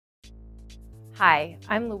Hi,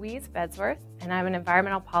 I'm Louise Bedsworth, and I'm an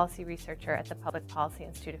environmental policy researcher at the Public Policy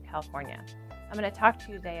Institute of California. I'm going to talk to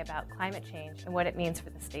you today about climate change and what it means for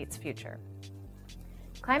the state's future.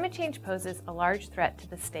 Climate change poses a large threat to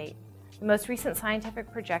the state. The most recent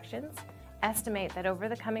scientific projections estimate that over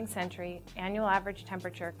the coming century, annual average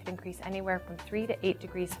temperature could increase anywhere from 3 to 8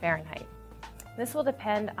 degrees Fahrenheit. This will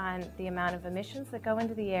depend on the amount of emissions that go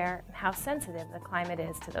into the air and how sensitive the climate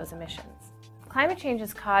is to those emissions. Climate change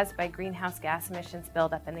is caused by greenhouse gas emissions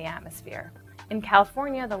buildup in the atmosphere. In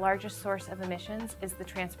California, the largest source of emissions is the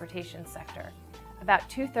transportation sector. About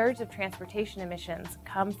 2/3 of transportation emissions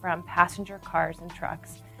come from passenger cars and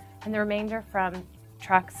trucks, and the remainder from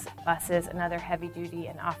trucks, buses, and other heavy-duty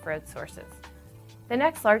and off-road sources. The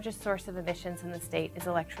next largest source of emissions in the state is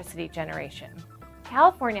electricity generation.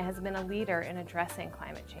 California has been a leader in addressing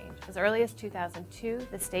climate change. As early as 2002,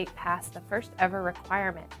 the state passed the first ever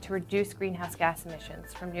requirement to reduce greenhouse gas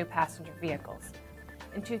emissions from new passenger vehicles.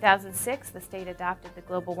 In 2006, the state adopted the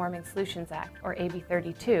Global Warming Solutions Act, or AB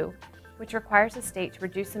 32, which requires the state to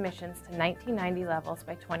reduce emissions to 1990 levels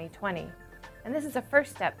by 2020. And this is a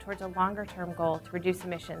first step towards a longer-term goal to reduce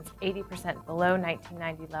emissions 80% below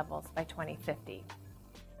 1990 levels by 2050.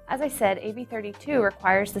 As I said, AB 32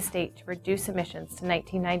 requires the state to reduce emissions to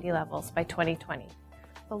 1990 levels by 2020.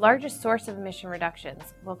 The largest source of emission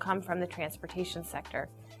reductions will come from the transportation sector,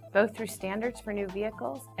 both through standards for new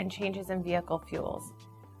vehicles and changes in vehicle fuels.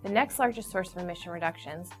 The next largest source of emission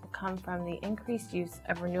reductions will come from the increased use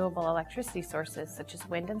of renewable electricity sources such as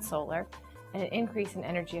wind and solar, and an increase in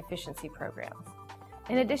energy efficiency programs.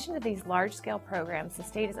 In addition to these large-scale programs, the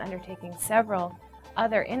state is undertaking several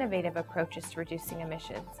other innovative approaches to reducing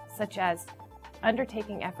emissions, such as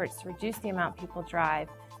undertaking efforts to reduce the amount people drive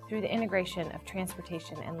through the integration of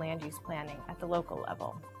transportation and land use planning at the local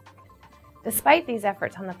level. Despite these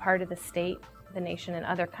efforts on the part of the state, the nation, and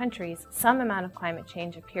other countries, some amount of climate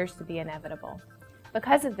change appears to be inevitable.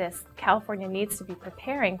 Because of this, California needs to be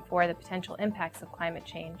preparing for the potential impacts of climate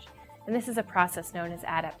change, and this is a process known as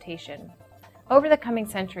adaptation. Over the coming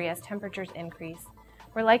century, as temperatures increase,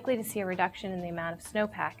 we're likely to see a reduction in the amount of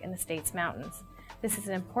snowpack in the state's mountains. This is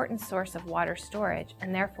an important source of water storage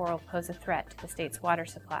and therefore will pose a threat to the state's water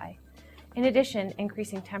supply. In addition,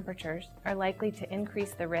 increasing temperatures are likely to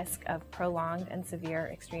increase the risk of prolonged and severe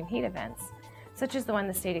extreme heat events, such as the one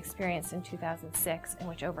the state experienced in 2006, in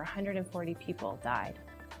which over 140 people died.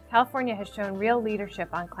 California has shown real leadership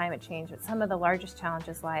on climate change, but some of the largest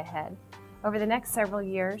challenges lie ahead. Over the next several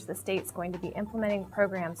years, the state's going to be implementing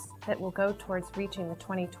programs that will go towards reaching the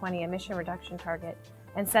 2020 emission reduction target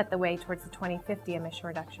and set the way towards the 2050 emission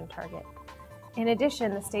reduction target. In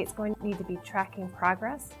addition, the state's going to need to be tracking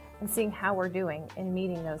progress and seeing how we're doing in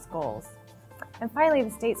meeting those goals. And finally, the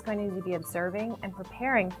state's going to need to be observing and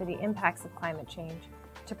preparing for the impacts of climate change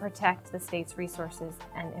to protect the state's resources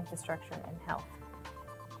and infrastructure and health.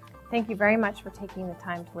 Thank you very much for taking the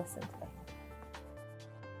time to listen today.